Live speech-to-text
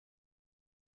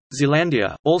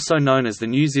Zealandia, also known as the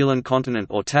New Zealand continent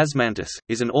or Tasmantis,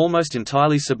 is an almost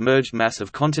entirely submerged mass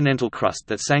of continental crust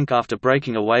that sank after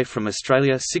breaking away from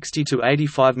Australia 60 to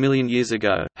 85 million years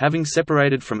ago, having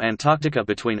separated from Antarctica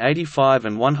between 85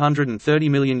 and 130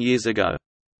 million years ago.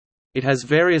 It has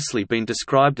variously been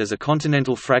described as a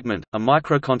continental fragment, a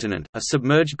microcontinent, a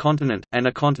submerged continent, and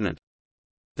a continent.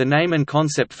 The name and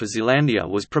concept for Zealandia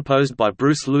was proposed by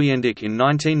Bruce Luyendijk in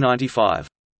 1995.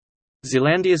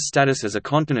 Zealandia's status as a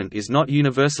continent is not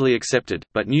universally accepted,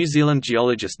 but New Zealand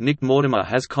geologist Nick Mortimer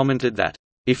has commented that,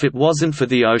 "If it wasn't for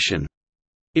the ocean,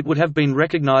 it would have been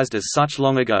recognized as such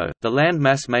long ago." The land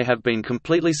mass may have been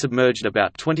completely submerged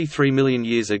about 23 million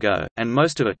years ago, and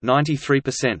most of it,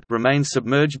 93%, remains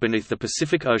submerged beneath the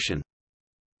Pacific Ocean.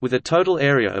 With a total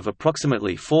area of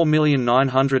approximately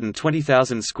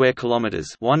 4,920,000 square kilometers,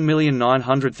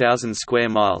 1,900,000 square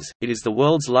miles, it is the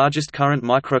world's largest current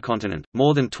microcontinent,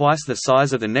 more than twice the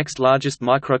size of the next largest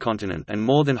microcontinent and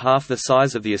more than half the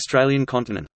size of the Australian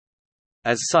continent.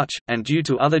 As such, and due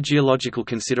to other geological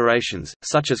considerations,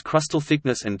 such as crustal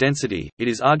thickness and density, it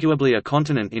is arguably a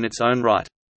continent in its own right.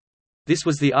 This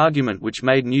was the argument which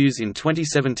made news in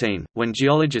 2017, when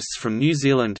geologists from New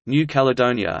Zealand, New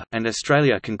Caledonia, and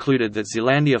Australia concluded that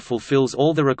Zealandia fulfills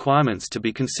all the requirements to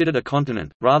be considered a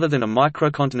continent, rather than a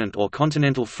microcontinent or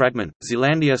continental fragment.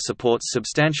 Zealandia supports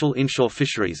substantial inshore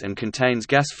fisheries and contains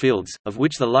gas fields, of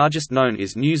which the largest known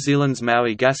is New Zealand's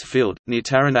Maui gas field, near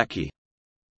Taranaki.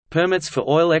 Permits for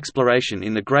oil exploration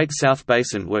in the Great South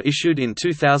Basin were issued in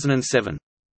 2007.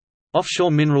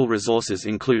 Offshore mineral resources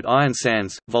include iron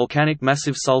sands, volcanic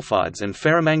massive sulfides and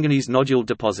ferromanganese nodule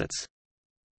deposits.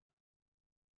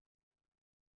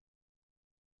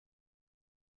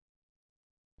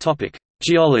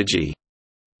 Geology.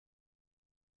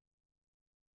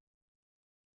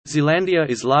 Zealandia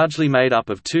is largely made up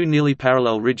of two nearly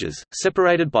parallel ridges,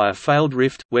 separated by a failed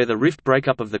rift, where the rift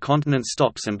breakup of the continent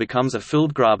stops and becomes a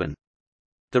filled graben.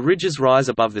 The ridges rise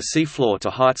above the sea floor to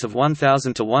heights of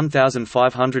 1,000 to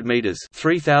 1,500 meters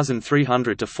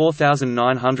 (3,300 to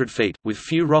 4,900 feet), with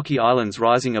few rocky islands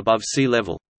rising above sea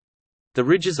level. The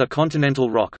ridges are continental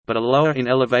rock, but are lower in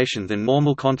elevation than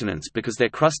normal continents because their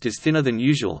crust is thinner than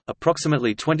usual,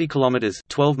 approximately 20 kilometers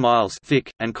 (12 miles)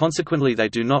 thick, and consequently they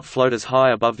do not float as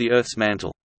high above the Earth's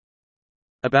mantle.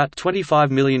 About 25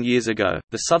 million years ago,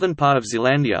 the southern part of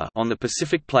Zealandia on the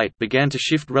Pacific Plate began to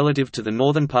shift relative to the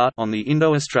northern part on the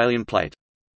Indo-Australian Plate.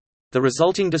 The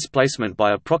resulting displacement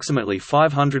by approximately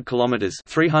 500 kilometers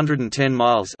 (310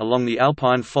 miles) along the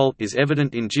Alpine Fault is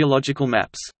evident in geological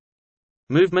maps.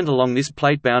 Movement along this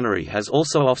plate boundary has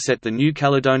also offset the New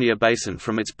Caledonia Basin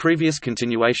from its previous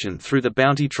continuation through the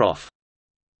Bounty Trough.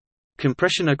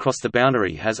 Compression across the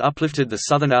boundary has uplifted the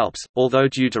Southern Alps, although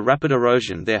due to rapid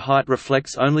erosion their height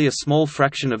reflects only a small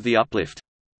fraction of the uplift.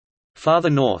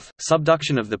 Farther north,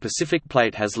 subduction of the Pacific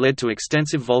Plate has led to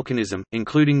extensive volcanism,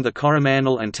 including the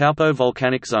Coromandel and Taupo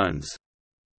volcanic zones.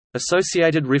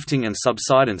 Associated rifting and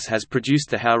subsidence has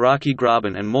produced the Hauraki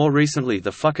Graben and more recently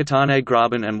the Whakatane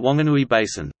Graben and Wanganui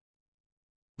Basin.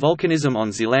 Volcanism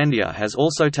on Zealandia has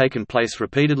also taken place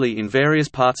repeatedly in various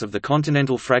parts of the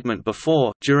continental fragment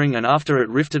before, during and after it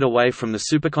rifted away from the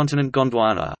supercontinent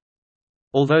Gondwana.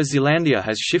 Although Zealandia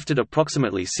has shifted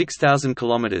approximately 6,000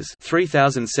 kilometers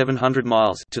 (3,700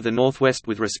 miles) to the northwest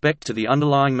with respect to the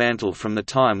underlying mantle from the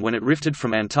time when it rifted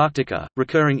from Antarctica,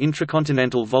 recurring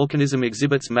intracontinental volcanism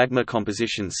exhibits magma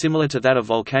composition similar to that of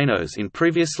volcanoes in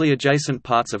previously adjacent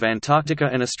parts of Antarctica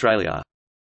and Australia.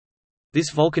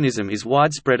 This volcanism is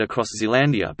widespread across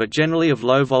Zealandia but generally of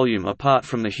low volume apart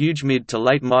from the huge mid to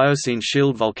late Miocene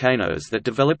shield volcanoes that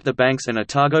developed the Banks and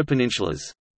Otago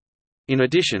peninsulas. In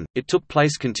addition, it took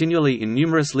place continually in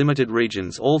numerous limited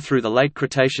regions all through the late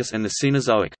Cretaceous and the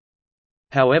Cenozoic.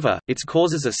 However, its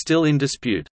causes are still in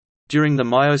dispute. During the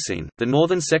Miocene, the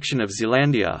northern section of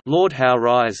Zealandia, Lord Howe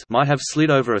Rise, might have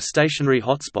slid over a stationary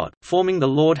hotspot, forming the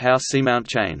Lord Howe Seamount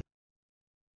chain.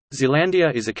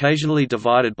 Zealandia is occasionally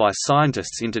divided by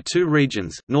scientists into two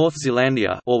regions, North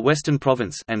Zealandia or Western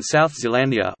Province and South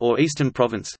Zealandia or Eastern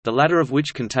Province, the latter of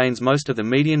which contains most of the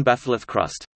median batholith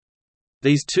crust.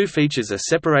 These two features are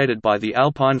separated by the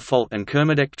Alpine Fault and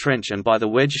Kermadec Trench and by the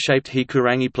wedge-shaped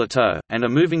Hikurangi Plateau, and are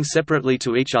moving separately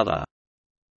to each other.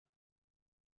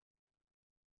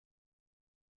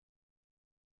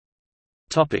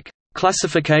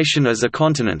 Classification as a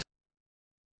continent.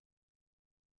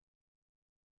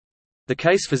 The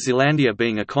case for Zealandia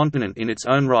being a continent in its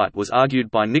own right was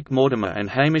argued by Nick Mortimer and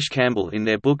Hamish Campbell in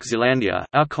their book Zealandia,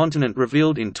 Our Continent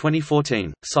Revealed in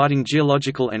 2014, citing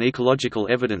geological and ecological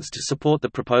evidence to support the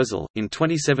proposal. In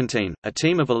 2017, a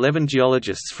team of 11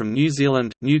 geologists from New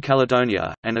Zealand, New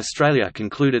Caledonia, and Australia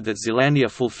concluded that Zealandia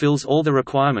fulfills all the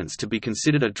requirements to be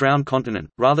considered a drowned continent,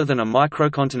 rather than a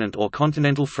microcontinent or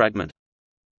continental fragment.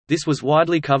 This was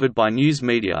widely covered by news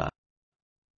media.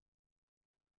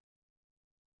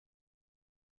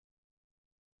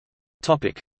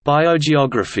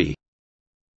 Biogeography.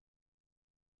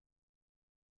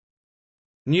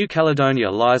 New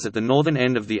Caledonia lies at the northern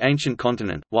end of the ancient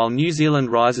continent, while New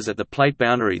Zealand rises at the plate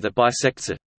boundary that bisects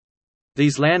it.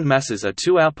 These land masses are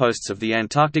two outposts of the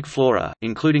Antarctic flora,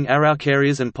 including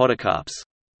araucarias and podocarps.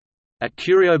 At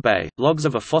Curio Bay, logs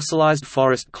of a fossilized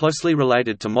forest closely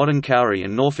related to modern kauri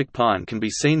and Norfolk pine can be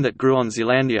seen that grew on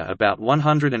Zealandia about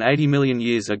 180 million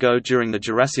years ago during the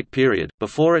Jurassic period,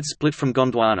 before it split from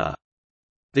Gondwana.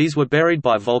 These were buried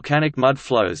by volcanic mud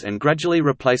flows and gradually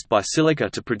replaced by silica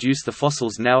to produce the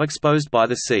fossils now exposed by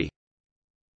the sea.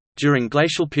 During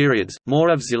glacial periods, more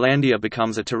of Zealandia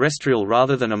becomes a terrestrial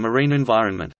rather than a marine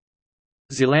environment.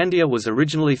 Zealandia was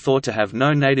originally thought to have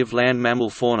no native land mammal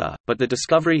fauna, but the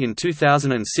discovery in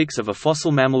 2006 of a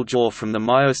fossil mammal jaw from the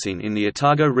Miocene in the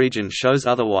Otago region shows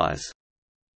otherwise.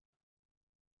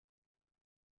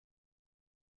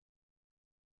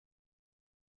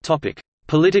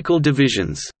 Political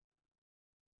divisions.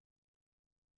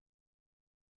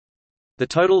 The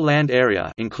total land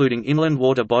area including inland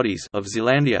water bodies of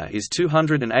Zealandia is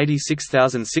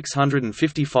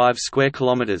 286,655 square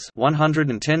kilometers,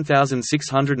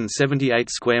 110,678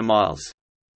 square miles.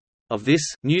 Of this,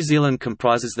 New Zealand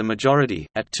comprises the majority,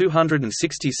 at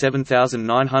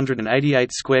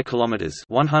 267,988 square kilometers,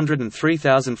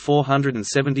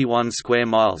 103,471 square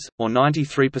miles, or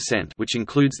 93%, which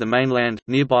includes the mainland,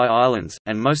 nearby islands,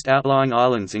 and most outlying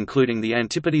islands including the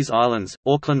Antipodes Islands,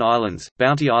 Auckland Islands,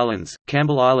 Bounty Islands,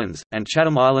 Campbell Islands, and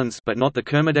Chatham Islands, but not the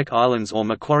Kermadec Islands or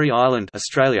Macquarie Island,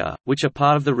 Australia, which are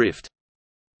part of the Rift.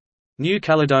 New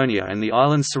Caledonia and the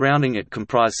islands surrounding it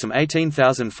comprise some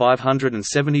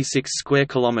 18,576 square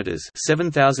kilometers,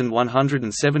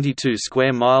 7,172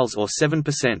 square miles or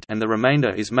 7%, and the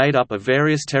remainder is made up of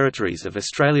various territories of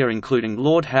Australia including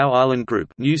Lord Howe Island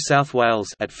Group, New South Wales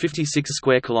at 56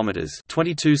 square kilometers,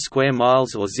 22 square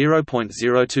miles or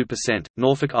 0.02%,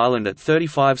 Norfolk Island at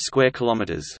 35 square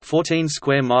kilometers, 14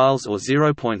 square miles or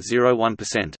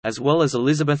 0.01%, as well as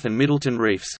Elizabeth and Middleton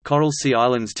Reefs, Coral Sea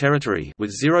Islands territory with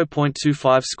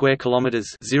 0.25 square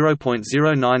kilometers,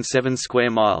 0.097 square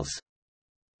miles.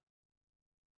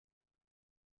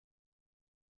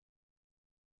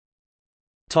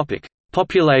 Topic: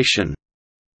 Population.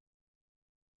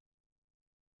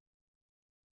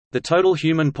 The total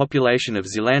human population of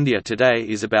Zealandia today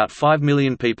is about 5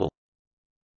 million people.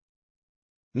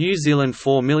 New Zealand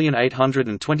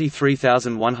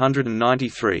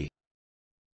 4,823,193.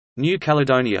 New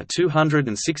Caledonia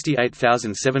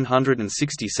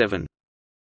 268,767.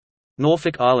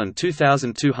 Norfolk Island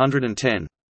 2,210.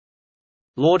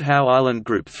 Lord Howe Island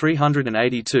Group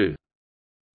 382.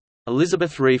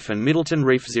 Elizabeth Reef and Middleton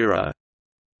Reef 0.